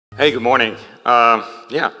Hey, good morning.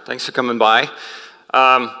 Yeah, thanks for coming by.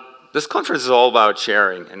 This conference is all about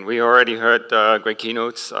sharing, and we already heard great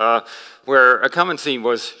keynotes where a common theme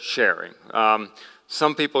was sharing.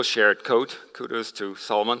 Some people shared code. Kudos to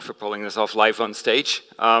Solomon for pulling this off live on stage.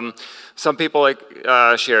 Some people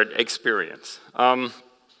shared experience.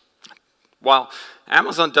 While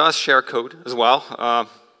Amazon does share code as well,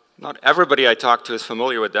 not everybody I talk to is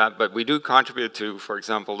familiar with that, but we do contribute to, for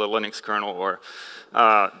example, the Linux kernel or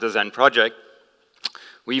the Zen project.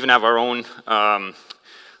 We even have our own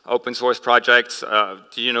open source projects.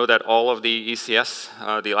 Do you know that all of the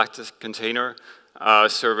ECS, the Elastic Container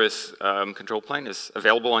Service control plane, is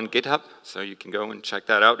available on GitHub? So you can go and check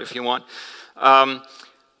that out if you want.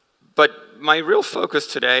 But my real focus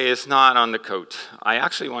today is not on the code. I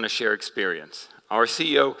actually want to share experience. Our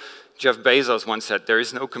CEO, Jeff Bezos, once said, there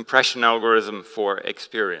is no compression algorithm for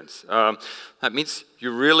experience. That means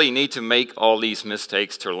you really need to make all these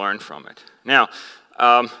mistakes to learn from it. Now,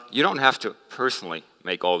 you don't have to personally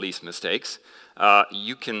make all these mistakes.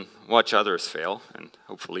 You can watch others fail and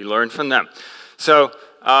hopefully learn from them. So,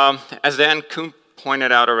 as Dan Kuhn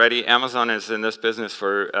pointed out already, Amazon is in this business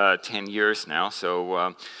for 10 years now.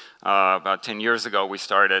 So, about 10 years ago, we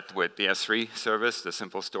started with the S3 service, the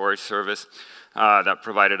simple storage service that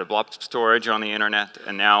provided a blob storage on the internet.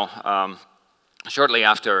 And now, shortly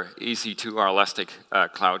after, EC2, our Elastic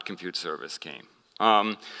Cloud Compute Service came.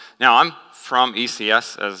 Now, I'm from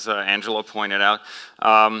ECS, as Angela pointed out.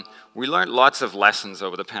 We learned lots of lessons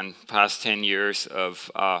over the past 10 years of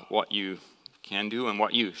what you can do and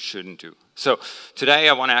what you shouldn't do. So today,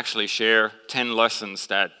 I want to actually share 10 lessons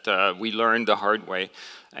that we learned the hard way.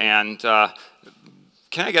 And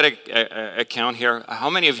can I get a count here? How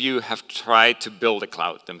many of you have tried to build a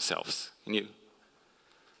cloud themselves? Can you?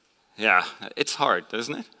 Yeah, it's hard,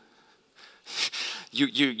 isn't it?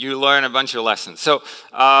 You learn a bunch of lessons. So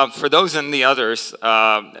for those and the others,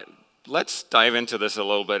 let's dive into this a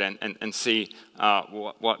little bit and see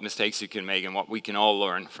what mistakes you can make and what we can all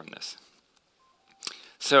learn from this.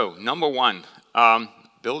 So number one,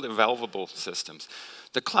 build available systems.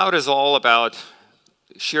 The cloud is all about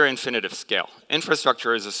sheer infinitive scale.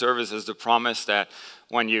 Infrastructure as a service is the promise that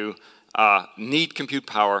when you need compute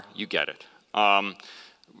power, you get it.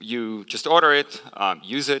 You just order it,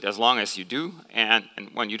 use it as long as you do, and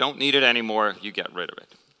when you don't need it anymore, you get rid of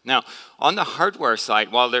it. Now, on the hardware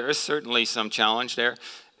side, while there is certainly some challenge there,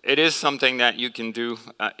 it is something that you can do.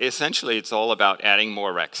 Essentially, it's all about adding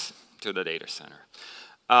more racks to the data center.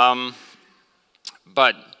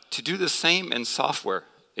 But to do the same in software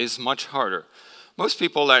is much harder. Most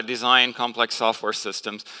people that design complex software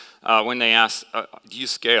systems, when they ask, do you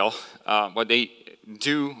scale, what they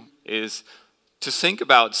do is to think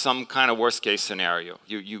about some kind of worst case scenario.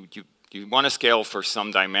 You want to scale for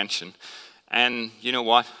some dimension, and you know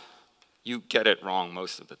what? You get it wrong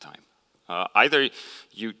most of the time. Either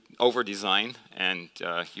you over-design and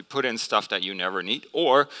you put in stuff that you never need,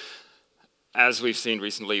 or as we've seen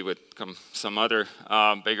recently with some other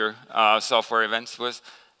bigger software events, was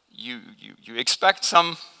you expect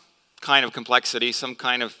some kind of complexity, some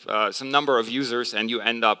number of users, and you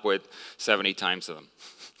end up with 70 times of them.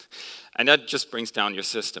 And that just brings down your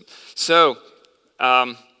system. So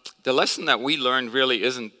the lesson that we learned really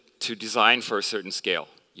isn't to design for a certain scale.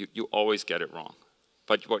 You always get it wrong.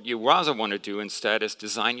 But what you rather want to do instead is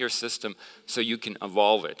design your system so you can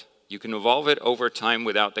evolve it. You can evolve it over time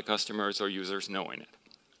without the customers or users knowing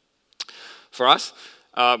it. For us,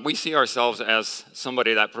 we see ourselves as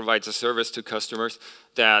somebody that provides a service to customers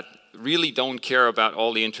that really don't care about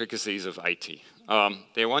all the intricacies of IT.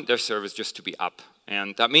 They want their service just to be up.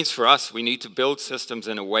 And that means for us, we need to build systems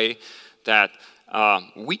in a way that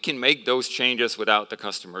we can make those changes without the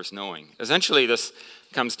customers knowing. Essentially, this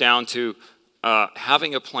comes down to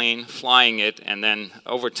having a plane, flying it, and then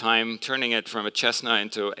over time turning it from a Cessna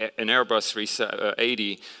into an Airbus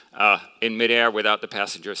 380 in midair without the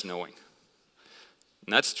passengers knowing.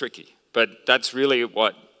 And that's tricky, but that's really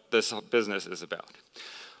what this business is about.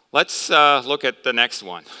 Let's look at the next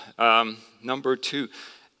one. Number two,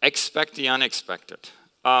 expect the unexpected.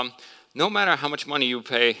 No matter how much money you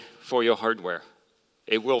pay for your hardware,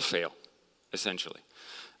 it will fail, essentially.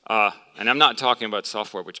 And I'm not talking about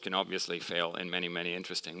software, which can obviously fail in many, many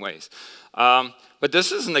interesting ways. But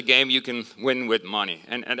this isn't a game you can win with money.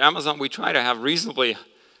 And at Amazon, we try to have reasonably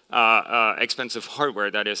expensive hardware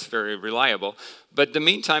that is very reliable. But the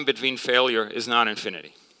mean time between failure is not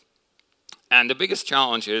infinity. And the biggest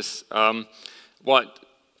challenge is what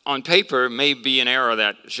on paper may be an error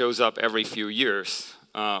that shows up every few years,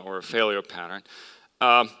 or a failure pattern.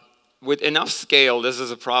 With enough scale, this is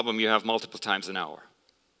a problem you have multiple times an hour.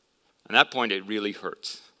 At that point, it really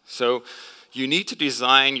hurts. So you need to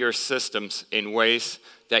design your systems in ways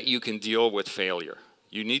that you can deal with failure.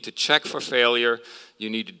 You need to check for failure, you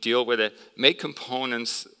need to deal with it, make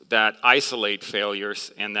components that isolate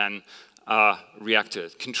failures and then react to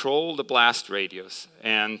it. Control the blast radius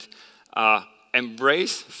and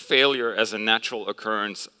embrace failure as a natural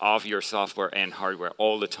occurrence of your software and hardware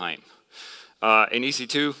all the time. In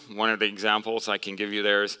EC2, one of the examples I can give you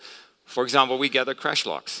there is, for example, we gather crash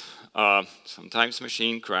logs. Sometimes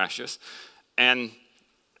machine crashes, and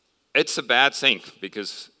it's a bad thing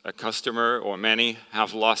because a customer or many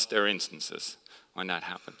have lost their instances when that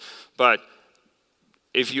happened. But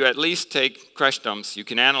if you at least take crash dumps, you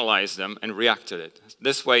can analyze them and react to it.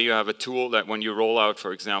 This way you have a tool that when you roll out,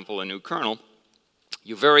 for example, a new kernel,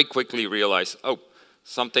 you very quickly realize, oh,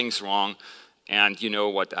 something's wrong, and you know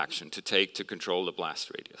what action to take to control the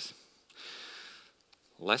blast radius.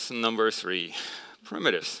 Lesson number 3,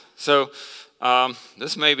 primitives. So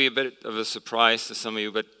this may be a bit of a surprise to some of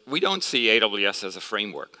you, but we don't see AWS as a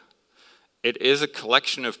framework. It is a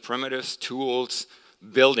collection of primitives, tools,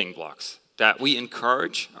 building blocks that we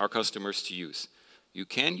encourage our customers to use. You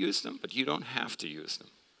can use them, but you don't have to use them.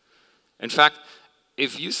 In fact,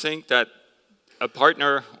 if you think that a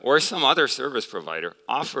partner or some other service provider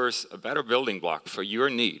offers a better building block for your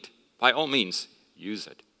need, by all means, use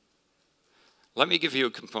it. Let me give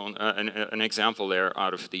you an example there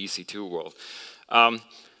out of the EC2 world.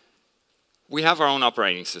 We have our own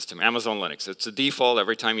operating system, Amazon Linux. It's a default.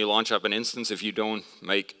 Every time you launch up an instance, if you don't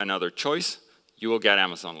make another choice, you will get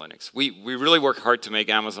Amazon Linux. We really work hard to make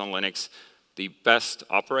Amazon Linux the best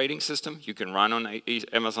operating system you can run on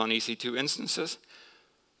Amazon EC2 instances.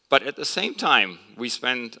 But at the same time, we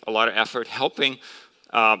spend a lot of effort helping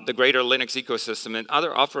the greater Linux ecosystem and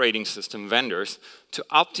other operating system vendors to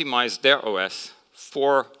optimize their OS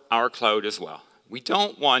for our cloud as well. We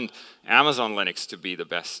don't want Amazon Linux to be the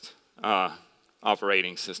best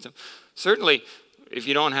operating system. Certainly, if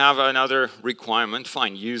you don't have another requirement,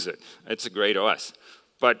 fine, use it. It's a great OS.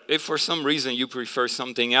 But if for some reason you prefer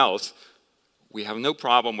something else, we have no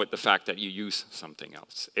problem with the fact that you use something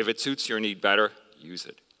else. If it suits your need better, use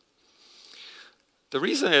it. The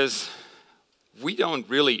reason is we don't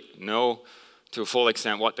really know to a full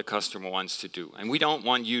extent what the customer wants to do. And we don't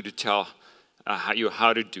want you to tell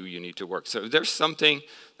how to do you need to work. So if there's something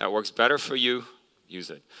that works better for you, use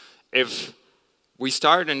it. If we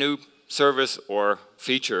start a new service or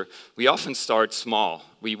feature, we often start small.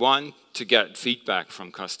 We want to get feedback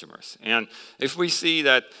from customers. And if we see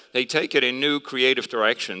that they take it in new creative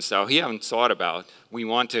directions that we haven't thought about, we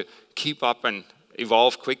want to keep up and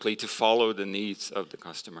evolve quickly to follow the needs of the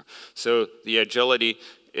customer. So the agility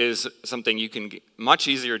is something you can much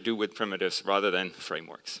easier do with primitives rather than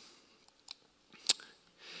frameworks.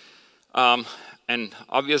 And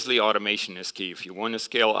obviously automation is key. If you want to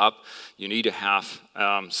scale up, you need to have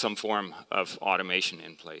some form of automation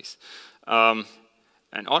in place.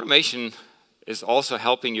 And automation is also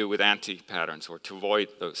helping you with anti-patterns or to avoid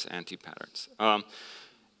those anti-patterns.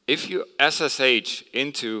 If you SSH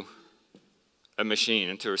into a machine,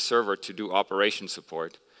 into a server to do operation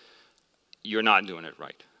support, you're not doing it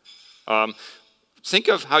right. Think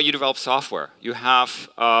of how you develop software. You have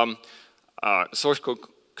source code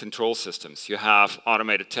control systems. You have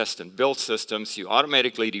automated test and build systems. You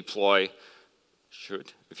automatically deploy,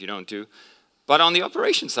 should, if you don't do. But on the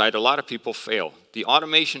operation side, a lot of people fail. The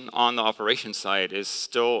automation on the operation side is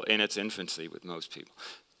still in its infancy with most people.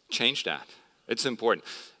 Change that. It's important.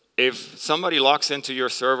 If somebody logs into your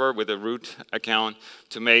server with a root account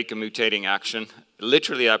to make a mutating action,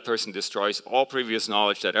 literally that person destroys all previous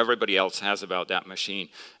knowledge that everybody else has about that machine.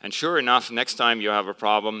 And sure enough, next time you have a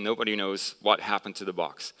problem, nobody knows what happened to the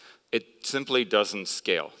box. It simply doesn't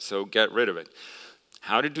scale, so get rid of it.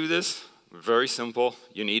 How to do this? Very simple.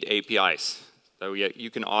 You need APIs, so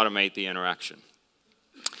you can automate the interaction.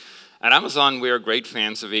 At Amazon, we are great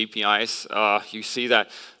fans of APIs. You see that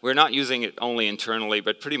we're not using it only internally,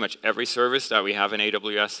 but pretty much every service that we have in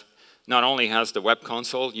AWS not only has the web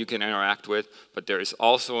console you can interact with, but there is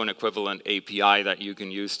also an equivalent API that you can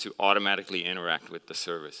use to automatically interact with the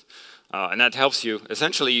service. And that helps you.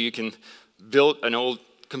 Essentially, you can build an old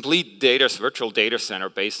complete virtual data center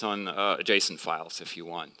based on JSON files if you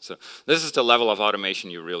want. So this is the level of automation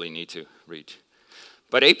you really need to reach.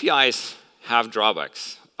 But APIs have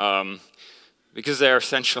drawbacks. Because they're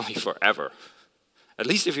essentially forever. At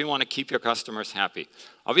least if you want to keep your customers happy.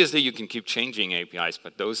 Obviously, you can keep changing APIs,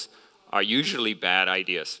 but those are usually bad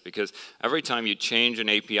ideas because every time you change an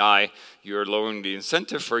API, you're lowering the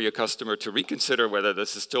incentive for your customer to reconsider whether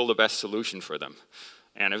this is still the best solution for them.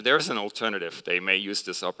 And if there's an alternative, they may use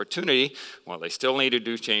this opportunity while they still need to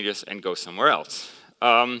do changes and go somewhere else.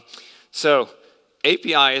 So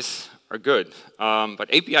APIs are good,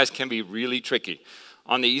 but APIs can be really tricky.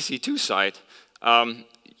 On the EC2 side,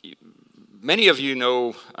 many of you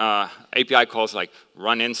know API calls like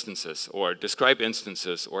run instances or describe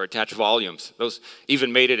instances or attach volumes. Those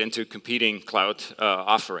even made it into competing cloud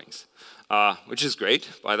offerings, which is great,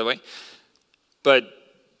 by the way. But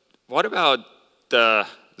what about the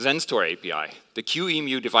XenStore API, the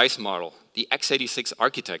QEMU device model, the x86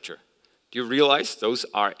 architecture? Do you realize those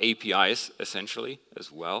are APIs essentially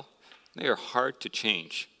as well? They are hard to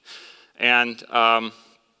change. And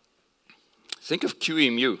think of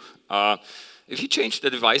QEMU. If you change the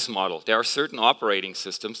device model, there are certain operating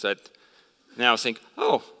systems that now think,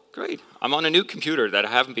 oh, great, I'm on a new computer that I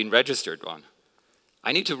haven't been registered on.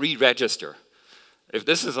 I need to re-register. If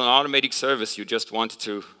this is an automated service you just want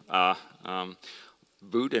to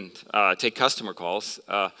boot and take customer calls,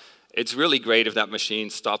 it's really great if that machine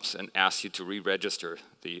stops and asks you to re-register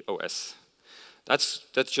the OS. That's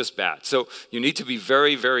just bad. So you need to be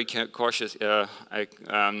very, very cautious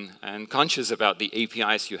and conscious about the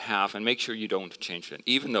APIs you have and make sure you don't change them,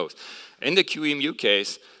 even those. In the QEMU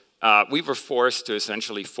case, we were forced to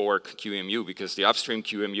essentially fork QEMU because the upstream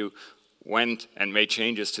QEMU went and made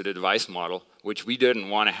changes to the device model, which we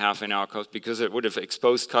didn't want to have in our code because it would have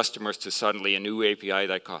exposed customers to suddenly a new API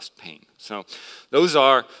that cost pain. So those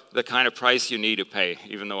are the kind of price you need to pay,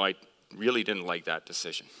 even though I really didn't like that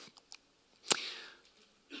decision.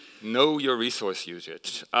 Know your resource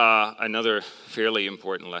usage, another fairly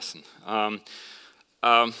important lesson.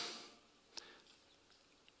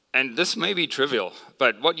 And this may be trivial,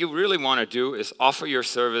 but what you really want to do is offer your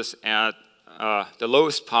service at the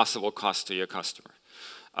lowest possible cost to your customer.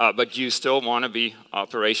 But you still want to be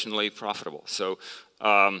operationally profitable. So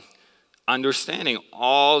understanding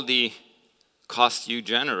all the costs you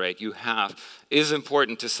generate, you have, is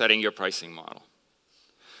important to setting your pricing model.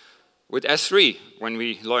 With S3, when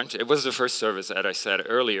we launched, it was the first service that I said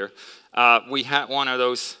earlier, we had one of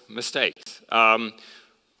those mistakes.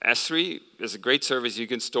 S3 is a great service. You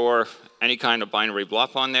can store any kind of binary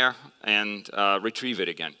blob on there and retrieve it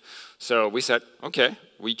again. So we said, okay,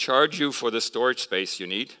 we charge you for the storage space you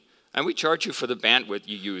need, and we charge you for the bandwidth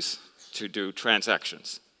you use to do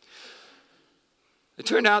transactions. It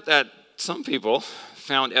turned out that some people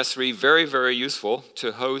found S3 very, very useful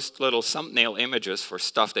to host little thumbnail images for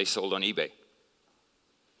stuff they sold on eBay.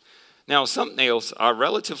 Now, thumbnails are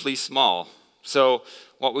relatively small, so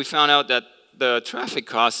what we found out that the traffic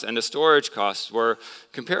costs and the storage costs were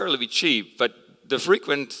comparatively cheap, but the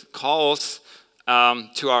frequent calls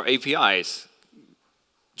to our APIs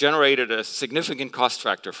generated a significant cost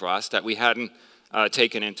factor for us that we hadn't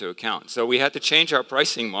taken into account. So we had to change our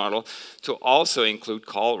pricing model to also include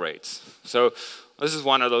call rates. So this is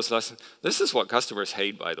one of those lessons. This is what customers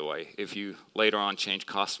hate, by the way, if you later on change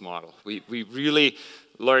cost model. We really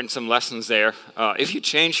learned some lessons there. If you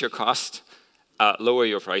change your cost, lower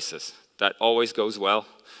your prices. That always goes well.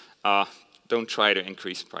 Don't try to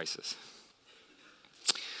increase prices.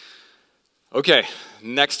 Okay,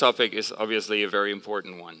 next topic is obviously a very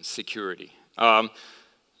important one, security.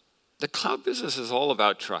 The cloud business is all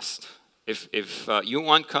about trust. If you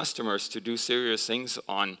want customers to do serious things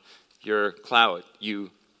on your cloud,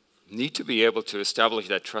 you need to be able to establish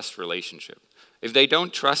that trust relationship. If they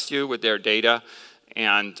don't trust you with their data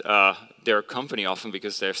and their company often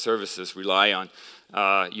because their services rely on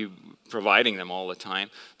you providing them all the time,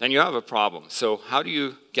 then you have a problem. So how do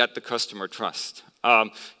you get the customer trust?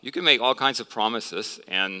 You can make all kinds of promises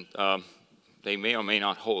and they may or may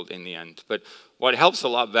not hold in the end. But what helps a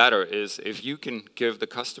lot better is if you can give the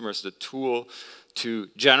customers the tool to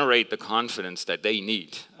generate the confidence that they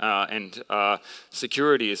need.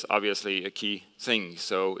 Security is obviously a key thing.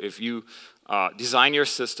 So if you design your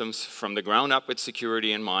systems from the ground up with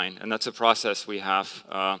security in mind, and that's a process we have.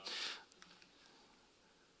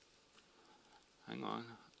 Hang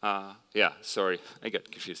on. Yeah, sorry, I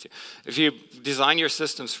got confused here. If you design your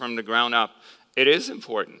systems from the ground up, it is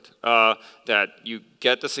important that you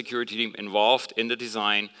get the security team involved in the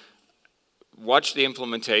design, watch the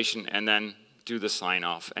implementation, and then do the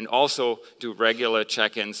sign-off. And also do regular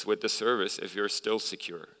check-ins with the service if you're still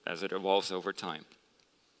secure as it evolves over time.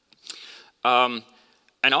 And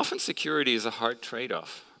often security is a hard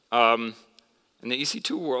trade-off. In the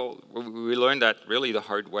EC2 world, we learned that really the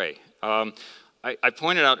hard way. I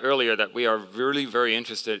pointed out earlier that we are really very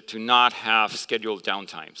interested to not have scheduled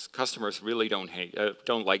downtimes. Customers really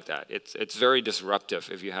don't like that. It's very disruptive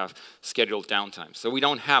if you have scheduled downtime. So we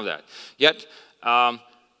don't have that. Yet,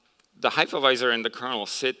 the hypervisor and the kernel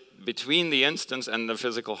sit between the instance and the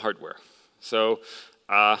physical hardware. So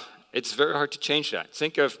it's very hard to change that.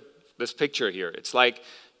 Think of this picture here. It's like,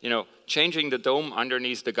 changing the dome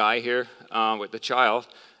underneath the guy here with the child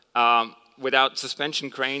without suspension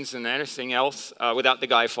cranes and anything else, without the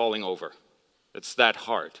guy falling over. It's that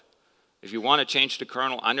hard. If you want to change the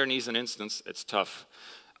kernel underneath an instance, it's tough.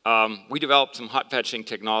 We developed some hot patching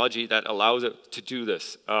technology that allows it to do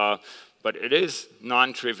this. But it is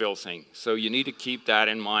non-trivial thing. So you need to keep that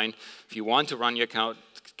in mind. If you want to run your account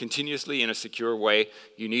continuously in a secure way,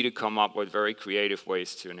 you need to come up with very creative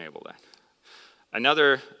ways to enable that.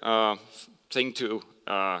 Another thing to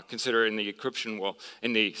consider in the encryption world,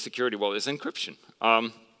 in the security world, is encryption.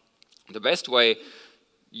 The best way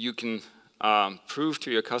you can prove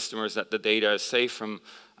to your customers that the data is safe from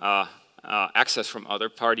access from other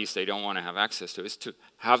parties they don't want to have access to is to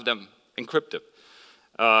have them encrypted.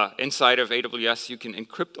 Inside of AWS, you can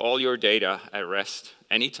encrypt all your data at rest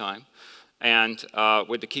anytime. And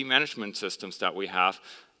with the key management systems that we have,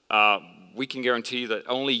 we can guarantee that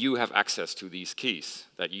only you have access to these keys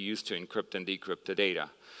that you use to encrypt and decrypt the data.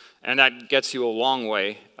 And that gets you a long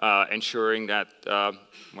way, ensuring that,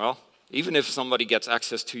 well, even if somebody gets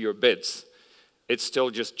access to your bits, it's still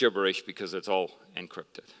just gibberish because it's all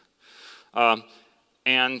encrypted.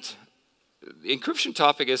 And the encryption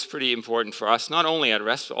topic is pretty important for us, not only at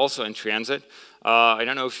rest, but also in transit. I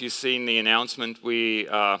don't know if you've seen the announcement.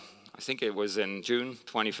 I think it was in June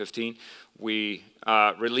 2015, we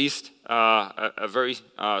released a very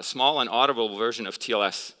small and audible version of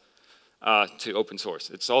TLS to open source.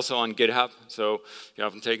 It's also on GitHub, so if you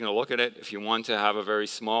haven't taken a look at it, if you want to have a very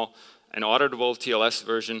small and auditable TLS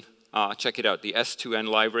version, check it out. The S2N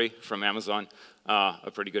library from Amazon, a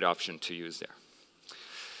pretty good option to use there.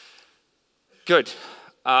 Good.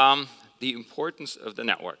 The importance of the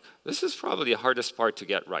network. This is probably the hardest part to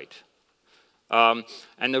get right.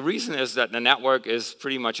 And the reason is that the network is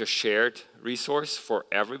pretty much a shared resource for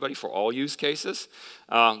everybody, for all use cases.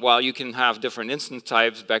 While you can have different instance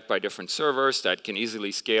types backed by different servers that can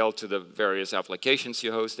easily scale to the various applications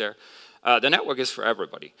you host there, the network is for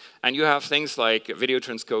everybody. And you have things like video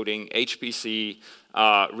transcoding, HPC,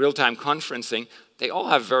 real-time conferencing. They all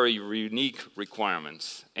have very unique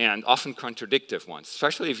requirements and often contradictive ones,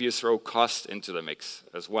 especially if you throw cost into the mix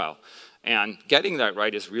as well. And getting that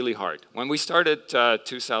right is really hard. When we started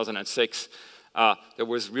 2006, there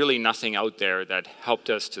was really nothing out there that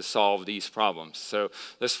helped us to solve these problems. So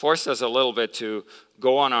this forced us a little bit to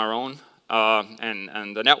go on our own.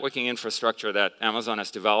 And the networking infrastructure that Amazon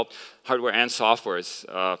has developed, hardware and software, is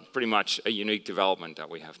pretty much a unique development that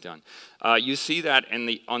we have done. You see that on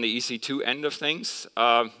the EC2 end of things.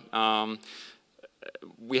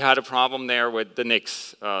 We had a problem there with the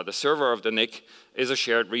NICs. The server of the NIC is a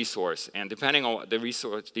shared resource, and depending on what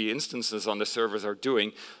the instances on the servers are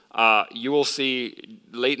doing, you will see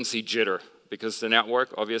latency jitter, because the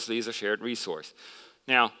network obviously is a shared resource.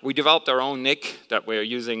 Now, we developed our own NIC that we're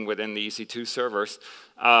using within the EC2 servers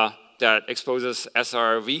that exposes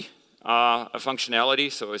SRV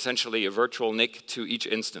functionality, so essentially a virtual NIC to each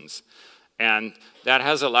instance. And that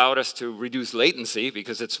has allowed us to reduce latency,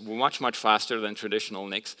 because it's much, much faster than traditional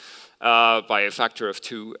NICs by a factor of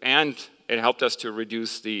 2. And it helped us to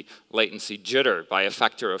reduce the latency jitter by a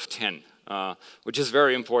factor of 10, which is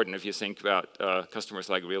very important if you think about customers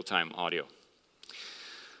like real-time audio.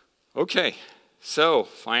 Okay, so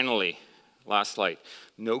finally, last slide,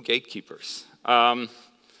 no gatekeepers.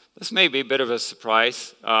 This may be a bit of a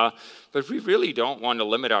surprise, but we really don't want to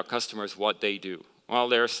limit our customers what they do. Well,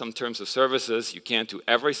 there are some terms of services, you can't do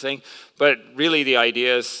everything, but really the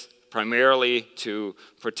idea is primarily to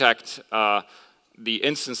protect the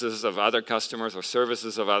instances of other customers or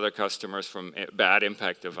services of other customers from bad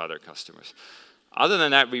impact of other customers. Other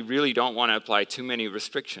than that, we really don't want to apply too many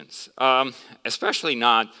restrictions, especially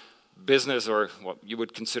not business or what you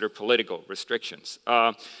would consider political restrictions.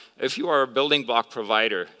 If you are a building block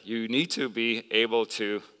provider, you need to be able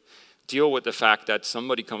to deal with the fact that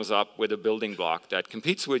somebody comes up with a building block that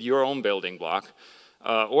competes with your own building block,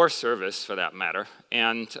 or service for that matter,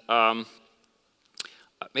 and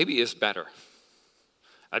maybe is better.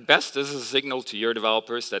 At best, this is a signal to your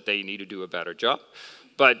developers that they need to do a better job,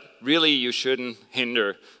 but really you shouldn't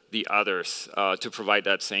hinder the others to provide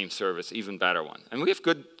that same service, even better one. And we have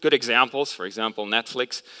good examples. For example,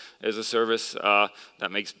 Netflix is a service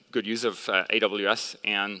that makes good use of AWS,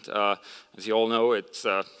 and as you all know, it's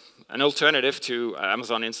an alternative to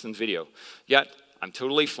Amazon Instant Video. Yet, I'm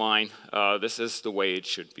totally fine. This is the way it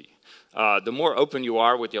should be. The more open you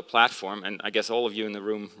are with your platform, and I guess all of you in the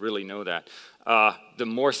room really know that, the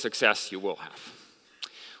more success you will have.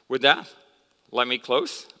 With that, let me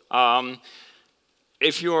close.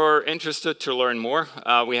 if you're interested to learn more,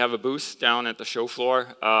 we have a booth down at the show floor.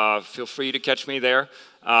 Feel free to catch me there.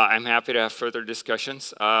 I'm happy to have further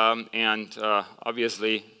discussions. And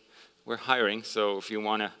obviously, we're hiring, so if you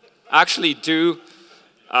want to actually do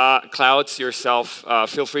clouds yourself,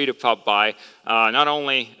 feel free to pop by. Not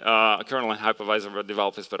only kernel and hypervisor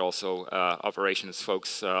developers, but also operations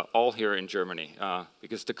folks, all here in Germany,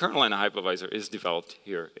 because the kernel and hypervisor is developed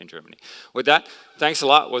here in Germany. With that, thanks a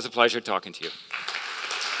lot. It was a pleasure talking to you.